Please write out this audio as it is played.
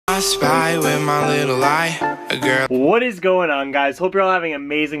pass by with my little eye, a girl. What is going on, guys? Hope you're all having an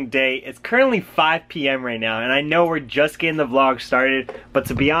amazing day. It's currently 5 p.m. right now, and I know we're just getting the vlog started, but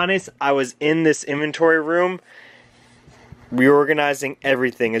to be honest, I was in this inventory room reorganizing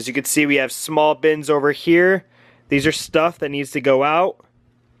everything. As you can see, we have small bins over here. These are stuff that needs to go out.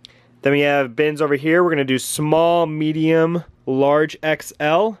 Then we have bins over here. We're gonna do small, medium, large,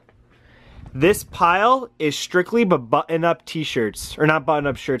 XL. This pile is strictly but button-up t-shirts, or not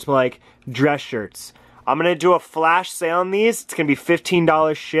button-up shirts, but like dress shirts. I'm gonna do a flash sale on these. It's gonna be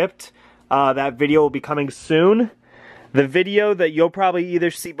 $15 shipped. That video will be coming soon. The video that you'll probably either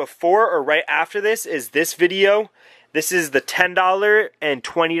see before or right after this is this video. This is the $10 and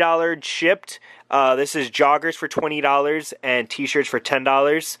 $20 shipped. This is joggers for $20 and t-shirts for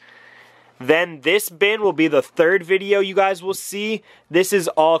 $10. Then this bin will be the third video you guys will see. This is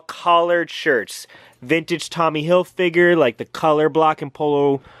all collared shirts. Vintage Tommy Hilfiger, like the color block and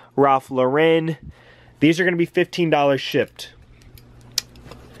Polo Ralph Lauren. These are going to be $15 shipped.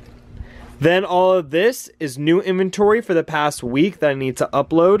 Then all of this is new inventory for the past week that I need to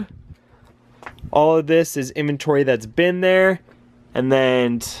upload. All of this is inventory that's been there. And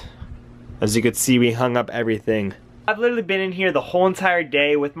then, as you can see, we hung up everything. I've literally been in here the whole entire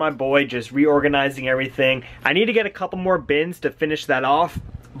day with my boy, just reorganizing everything. I need to get a couple more bins to finish that off,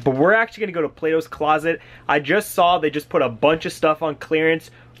 but we're actually gonna go to Platos Closet. I just saw they just put a bunch of stuff on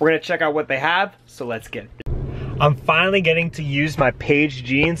clearance. We're gonna check out what they have, so let's get it. I'm finally getting to use my Paige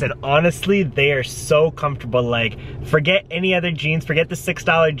jeans, and honestly, they are so comfortable. Like, forget any other jeans, forget the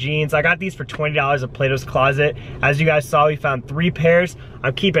 $6 jeans. I got these for $20 at Platos Closet. As you guys saw, we found 3 pairs.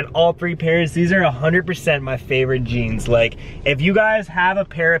 I'm keeping all 3 pairs. These are 100% my favorite jeans. Like, if you guys have a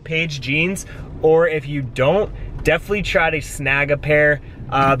pair of Paige jeans, or if you don't, definitely try to snag a pair.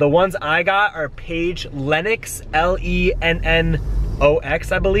 The ones I got are Paige Lennox,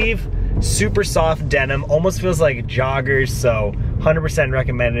 Lennox, I believe. Super soft denim, almost feels like joggers, so 100%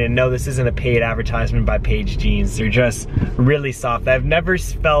 recommended. And no, this isn't a paid advertisement by Paige Jeans. They're just really soft. I've never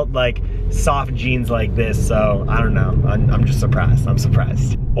felt like soft jeans like this, so I don't know. I'm just surprised. I'm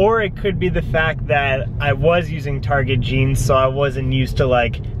surprised. Or it could be the fact that I was using Target jeans, so I wasn't used to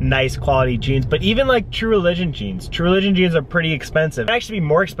like nice quality jeans. But even like True Religion jeans. True Religion jeans are pretty expensive. They'd actually be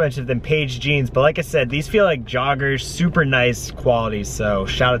more expensive than Paige jeans, but like I said, these feel like joggers, super nice quality, so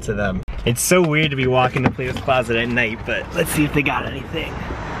shout out to them. It's so weird to be walking to Platos Closet at night, but let's see if they got anything.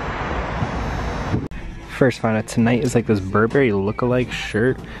 First find out tonight is like this Burberry look-alike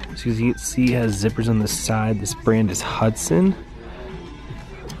shirt. So you can see it has zippers on the side. This brand is Hudson.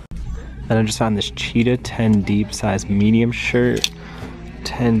 Then I just found this Cheetah 10 deep size medium shirt.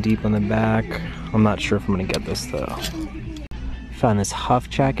 10 deep on the back. I'm not sure if I'm gonna get this though. Found this Huff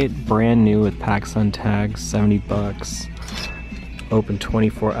jacket, brand new with PacSun tags, 70 bucks. Open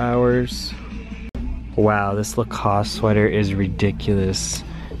 24 hours. Wow, this Lacoste sweater is ridiculous.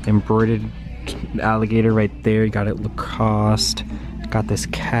 Embroidered alligator right there. You got it Lacoste. Got this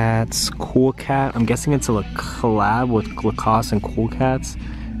Cats, Cool Cat. I'm guessing it's a collab with Lacoste and Cool Cats.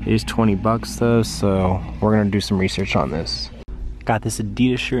 It is 20 bucks though, so we're gonna do some research on this. Got this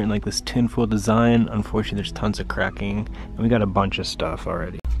Adidas shirt in like this tinfoil design. Unfortunately, there's tons of cracking. And we got a bunch of stuff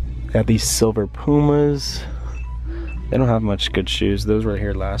already. Got these silver Pumas. They don't have much good shoes. Those were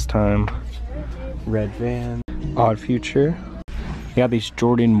here last time. Red Van. Odd Future. We got these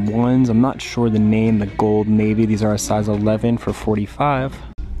Jordan 1s. I'm not sure the name. The gold navy. These are a size 11 for 45.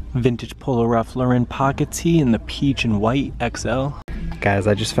 Vintage Polo Ralph Lauren pocket tee in the peach and white XL. Guys,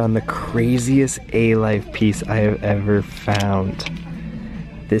 I just found the craziest Alife piece I have ever found.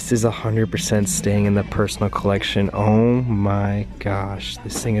 This is 100% staying in the personal collection. Oh my gosh,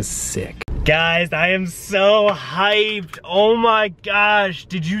 this thing is sick. Guys, I am so hyped. Oh my gosh,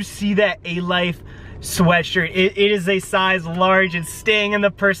 did you see that Alife sweatshirt? It is a size large. It's staying in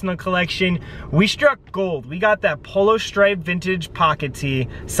the personal collection. We struck gold. We got that polo stripe vintage pocket tee,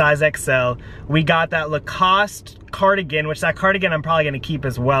 size XL. We got that Lacoste cardigan, which that cardigan I'm probably gonna keep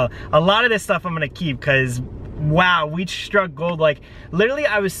as well. A lot of this stuff I'm gonna keep because wow, we struck gold. Like literally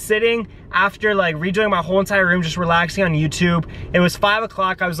I was sitting after like redoing my whole entire room, just relaxing on YouTube. It was 5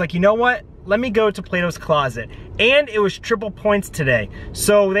 o'clock. I was like, you know what? Let me go to Platos Closet. And it was triple points today.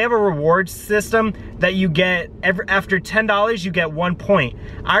 So they have a reward system that you get after $10, you get 1 point.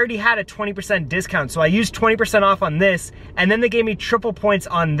 I already had a 20% discount, so I used 20% off on this, and then they gave me triple points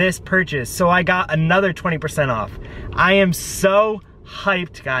on this purchase. So I got another 20% off. I am so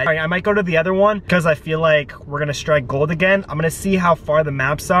hyped, guys. All right, I might go to the other one because I feel like we're gonna strike gold again. I'm gonna see how far the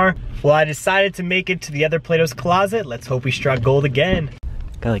maps are. Well, I decided to make it to the other Platos Closet. Let's hope we struck gold again.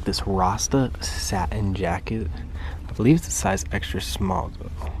 Got like this Rasta satin jacket. I believe it's a size extra small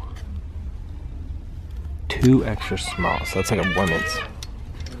though. 2 extra small, so that's like a women's.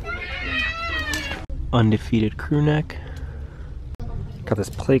 Undefeated crew neck. Got this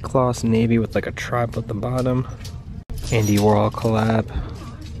plate cloth navy with like a tribe at the bottom. Andy Warhol collab.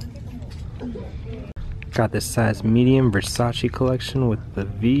 Got this size medium Versace collection with the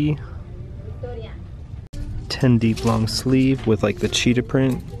V. 10 deep long sleeve with like the cheetah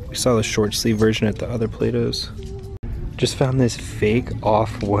print. We saw the short sleeve version at the other Platos. Just found this fake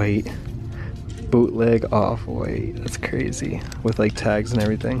off-white, bootleg off-white. That's crazy. With like tags and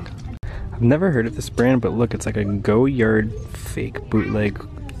everything. I've never heard of this brand, but look, it's like a Goyard fake bootleg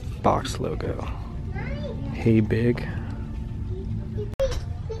box logo. Hey Big.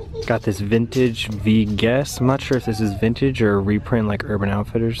 Got this vintage V Guess. I'm not sure if this is vintage or a reprint like Urban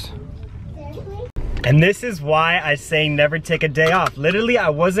Outfitters. And this is why I say never take a day off. Literally, I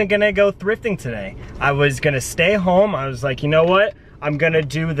wasn't gonna go thrifting today. I was gonna stay home. I was like, you know what? I'm gonna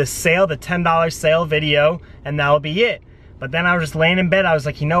do the sale, the $10 sale video, and that'll be it. But then I was just laying in bed. I was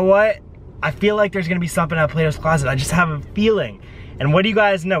like, you know what? I feel like there's gonna be something at Plato's Closet. I just have a feeling. And what do you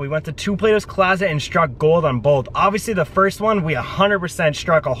guys know? We went to 2 Plato's Closet and struck gold on both. Obviously the first one, we 100%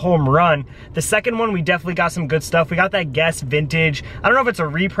 struck a home run. The second one, we definitely got some good stuff. We got that Guess vintage. I don't know if it's a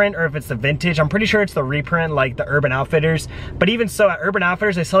reprint or if it's the vintage. I'm pretty sure it's the reprint like the Urban Outfitters. But even so, at Urban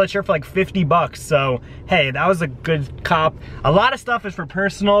Outfitters, they sell that shirt for like 50 bucks. So, hey, that was a good cop. A lot of stuff is for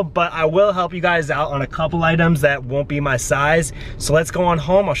personal, but I will help you guys out on a couple items that won't be my size. So let's go on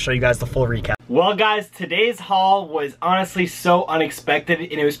home. I'll show you guys the full recap. Well guys, today's haul was honestly so unexpected,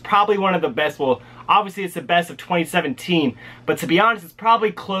 and it was probably one of the best. Well, obviously it's the best of 2017, but to be honest, it's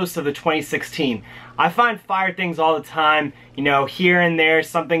probably close to the 2016. I find fire things all the time, you know, here and there,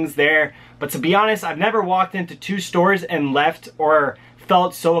 something's there. But to be honest, I've never walked into 2 stores and left or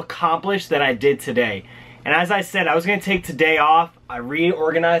felt so accomplished that I did today. And as I said, I was gonna take today off. I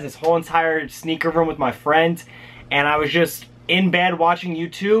reorganized this whole entire sneaker room with my friend, and I was just in bed watching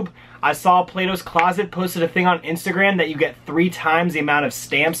YouTube. I saw Plato's Closet posted a thing on Instagram that you get 3 times the amount of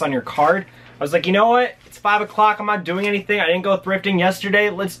stamps on your card. I was like, you know what? It's 5 o'clock. I'm not doing anything. I didn't go thrifting yesterday.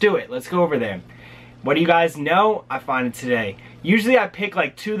 Let's do it. Let's go over there. What do you guys know? I find it today. Usually I pick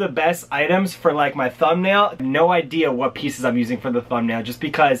like 2 of the best items for like my thumbnail. I have no idea what pieces I'm using for the thumbnail just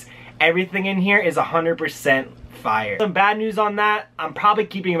because everything in here is 100% fire. Some bad news on that, I'm probably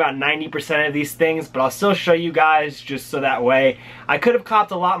keeping about 90% of these things, but I'll still show you guys just so that way. I could have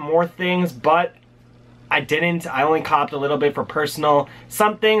copped a lot more things, but I didn't. I only copped a little bit for personal.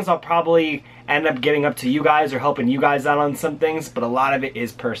 Some things I'll probably end up giving up to you guys or helping you guys out on some things, but a lot of it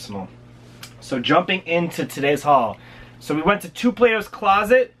is personal. So jumping into today's haul. So we went to 2 Plato's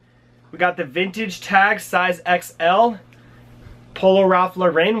Closet. We got the vintage tag size XL. Polo Ralph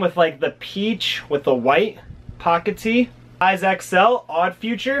Lauren with like the peach with the white pocket tee. Size XL, Odd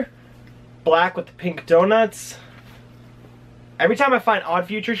Future. Black with the pink donuts. Every time I find Odd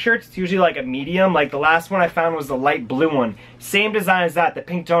Future shirts, it's usually like a medium. Like the last one I found was the light blue one. Same design as that, the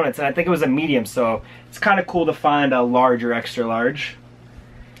pink donuts, and I think it was a medium, so it's kind of cool to find a large or extra large.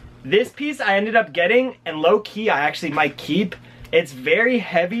 This piece I ended up getting, and low-key I actually might keep. It's very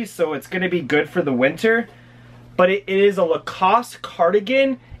heavy, so it's going to be good for the winter. But it is a Lacoste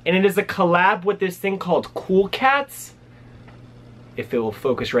cardigan, and it is a collab with this thing called Cool Cats. If it will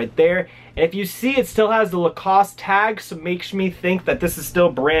focus right there. And if you see, it still has the Lacoste tag, so it makes me think that this is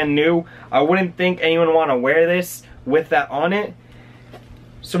still brand new. I wouldn't think anyone would want to wear this with that on it.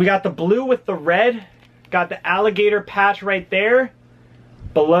 So we got the blue with the red. Got the alligator patch right there.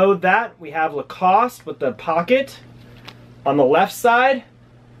 Below that, we have Lacoste with the pocket. On the left side,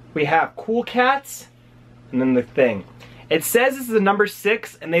 we have Cool Cats. And then the thing. It says this is a number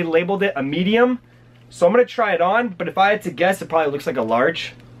 6 and they labeled it a medium. So I'm going to try it on, but if I had to guess, it probably looks like a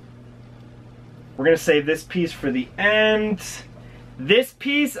large. We're going to save this piece for the end. This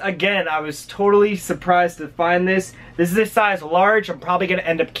piece, again, I was totally surprised to find this. This is a size large. I'm probably going to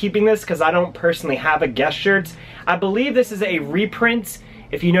end up keeping this because I don't personally have a Guess shirt. I believe this is a reprint.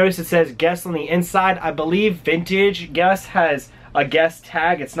 If you notice, it says Guess on the inside. I believe vintage Guess has a Guess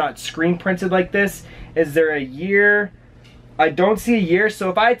tag. It's not screen printed like this. Is there a year? I don't see a year, so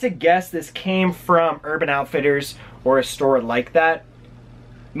if I had to guess, this came from Urban Outfitters or a store like that.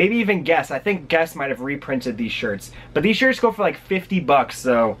 Maybe even Guess. I think Guess might have reprinted these shirts. But these shirts go for like 50 bucks,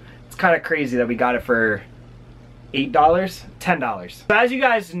 so it's kind of crazy that we got it for $8? $10. So as you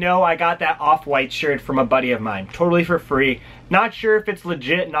guys know, I got that off-white shirt from a buddy of mine, totally for free. Not sure if it's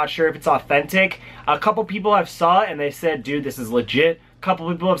legit, not sure if it's authentic. A couple people have saw it and they said, dude, this is legit. A couple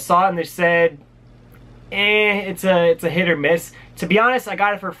people have saw it and they said, it's a hit or miss. To be honest, I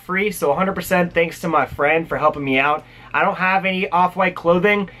got it for free, so 100% thanks to my friend for helping me out. I don't have any off-white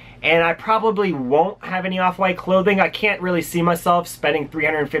clothing, and I probably won't have any off-white clothing. I can't really see myself spending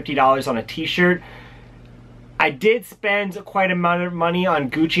 $350 on a t-shirt. I did spend quite a amount of money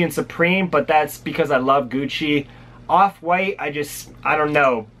on Gucci and Supreme, but that's because I love Gucci. Off-white, I don't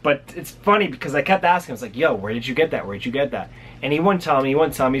know. But it's funny because I kept asking, I was like, yo, where did you get that? Where did you get that? And he wouldn't tell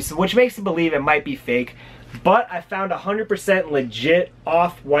me, so, which makes me believe it might be fake. But I found 100% legit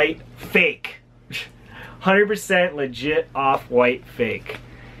off-white fake. 100% legit off-white fake.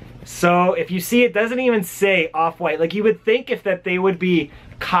 So if you see, it doesn't even say off-white. Like, you would think if that they would be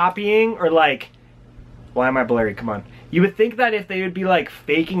copying or like, why am I blurry? Come on. You would think that if they would be like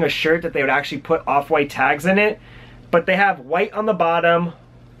faking a shirt that they would actually put off-white tags in it. But they have white on the bottom,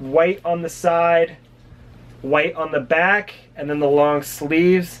 white on the side, white on the back, and then the long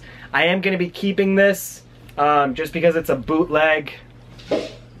sleeves. I am going to be keeping this just because it's a bootleg.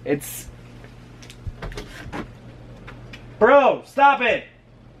 It's... Bro, stop it!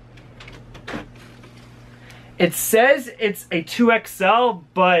 It says it's a 2XL,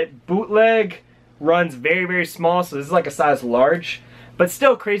 but bootleg runs very, very small, so this is like a size large. But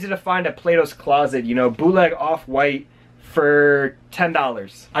still crazy to find at Platos Closet, you know, bootleg off-white for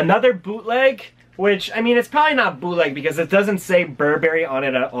 $10. Another bootleg, which, I mean, it's probably not bootleg because it doesn't say Burberry on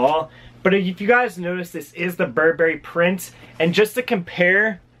it at all. But if you guys notice, this is the Burberry print. And just to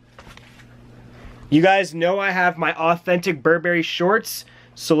compare, you guys know I have my authentic Burberry shorts.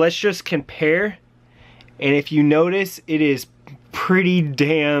 So let's just compare. And if you notice, it is pretty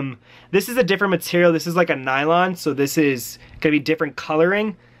damn... This is a different material. This is like a nylon, so this is gonna be different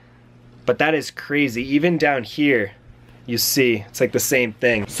coloring. But that is crazy. Even down here, you see, it's like the same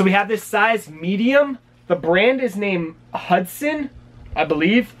thing. So we have this size medium. The brand is named Hudson, I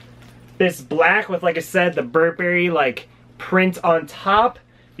believe. This black with, like I said, the Burberry like print on top.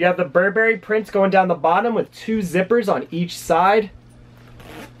 You have the Burberry prints going down the bottom with 2 zippers on each side.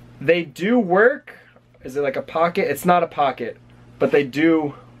 They do work. Is it like a pocket? It's not a pocket, but they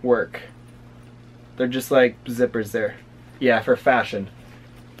do work. They're just like zippers there. Yeah, for fashion.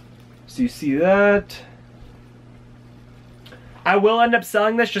 So you see that. I will end up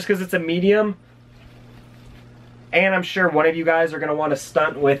selling this just because it's a medium. And I'm sure one of you guys are going to want to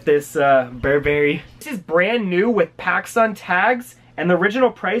stunt with this Burberry. This is brand new with PacSun tags. And the original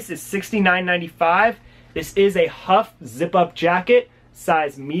price is $69.95. This is a Huff zip-up jacket,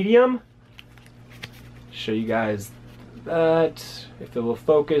 size medium. Show you guys that. If it will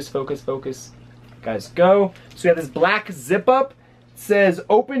focus, focus, focus. Guys, go. So we have this black zip-up. It says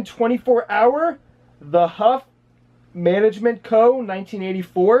open 24-hour. The Huff Management Co.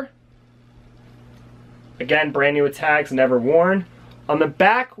 1984. Again, brand new with tags, never worn. On the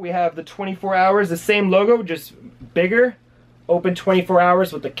back, we have the 24 hours, the same logo, just bigger. Open 24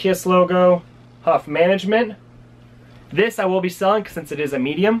 hours with the KISS logo, Huff Management. This I will be selling since it is a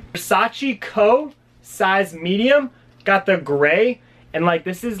medium. Versace Co. size medium. Got the gray. And like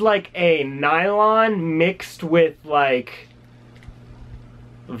this is like a nylon mixed with like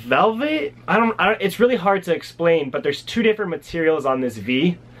velvet. I don't it's really hard to explain, but there's 2 different materials on this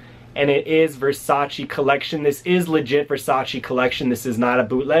V. And it is Versace collection. This is legit Versace collection. This is not a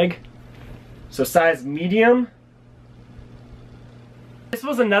bootleg. So size medium. This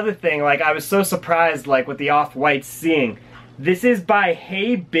was another thing, like I was so surprised like with the off-white seeing. This is by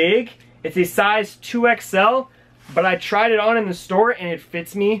Hey Big. It's a size 2XL, but I tried it on in the store and it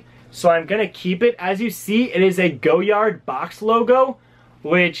fits me. So I'm gonna keep it. As you see, it is a Goyard box logo,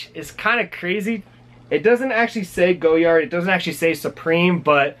 which is kind of crazy. It doesn't actually say Goyard, it doesn't actually say Supreme,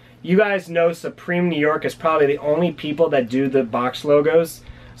 but you guys know Supreme New York is probably the only people that do the box logos.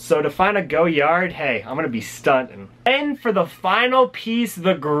 So to find a Goyard, hey, I'm gonna be stunting. And for the final piece,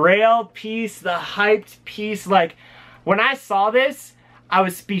 the grail piece, the hyped piece, like when I saw this, I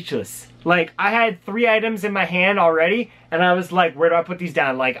was speechless. Like I had 3 items in my hand already and I was like, where do I put these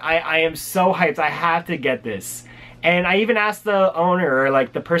down? Like I am so hyped, I have to get this. And I even asked the owner or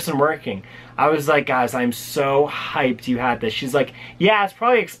like the person working, I was like, guys, I'm so hyped you had this. She's like, yeah, it's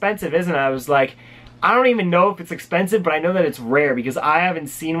probably expensive, isn't it? I was like, I don't even know if it's expensive, but I know that it's rare because I haven't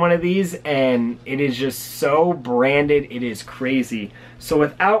seen one of these and it is just so branded, it is crazy. So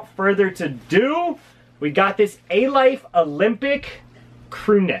without further ado, we got this Alife Olympic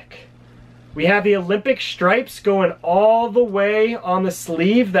crew neck. We have the Olympic stripes going all the way on the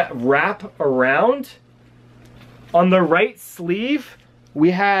sleeve that wrap around. On the right sleeve,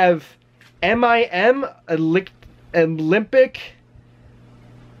 we have MIM Olympic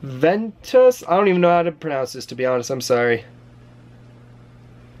Ventus. I don't even know how to pronounce this, to be honest. I'm sorry.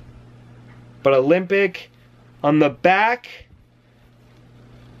 But Olympic. On the back,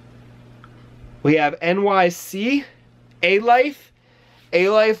 we have NYC, Alife,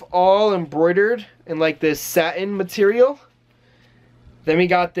 Alife all embroidered in like this satin material. Then we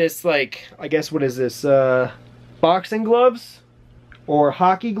got this, like, I guess what is this, boxing gloves or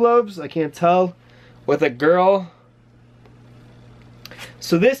hockey gloves, I can't tell, with a girl.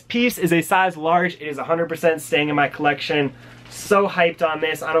 So this piece is a size large. It is 100% staying in my collection. So hyped on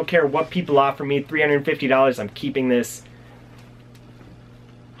this. I don't care what people offer me, $350, I'm keeping this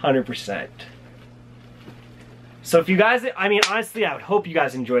 100%. So if you guys, I mean, honestly, I would hope you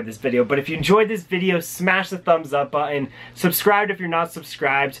guys enjoyed this video, but if you enjoyed this video, smash the thumbs up button, subscribe if you're not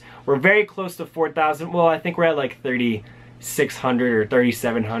subscribed. We're very close to 4,000, well, I think we're at like 3,600 or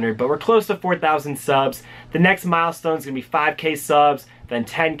 3,700, but we're close to 4,000 subs. The next milestone is gonna be 5K subs, then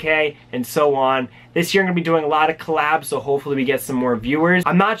 10K, and so on. This year I'm gonna be doing a lot of collabs, so hopefully we get some more viewers.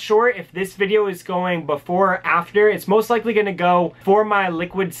 I'm not sure if this video is going before or after. It's most likely gonna go for my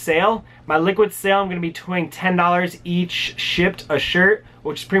liquid sale. My liquid sale, I'm gonna be doing $10 each shipped a shirt,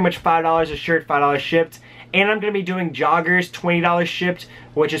 which is pretty much $5 a shirt, $5 shipped. And I'm gonna be doing joggers, $20 shipped,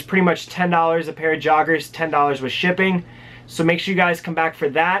 which is pretty much $10 a pair of joggers, $10 with shipping. So make sure you guys come back for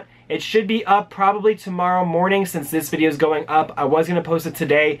that. It should be up probably tomorrow morning since this video is going up. I was gonna post it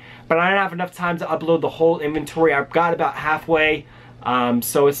today, but I don't have enough time to upload the whole inventory. I've got about halfway.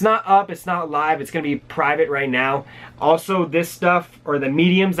 So it's not up, it's not live, it's gonna be private right now. Also, this stuff, or the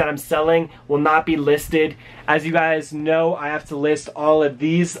mediums that I'm selling, will not be listed. As you guys know, I have to list all of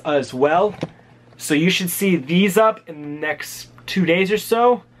these as well. So you should see these up in the next 2 days or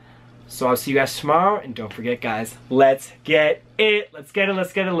so. So I'll see you guys tomorrow, and don't forget, guys, let's get it. Let's get it,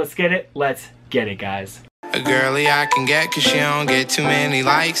 let's get it, let's get it. Let's get it, guys. A girly I can get cause she don't get too many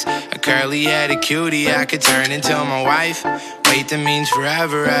likes. A curly headed cutie I could turn into my wife. Wait, that means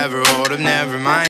forever, ever, hold up, never mind.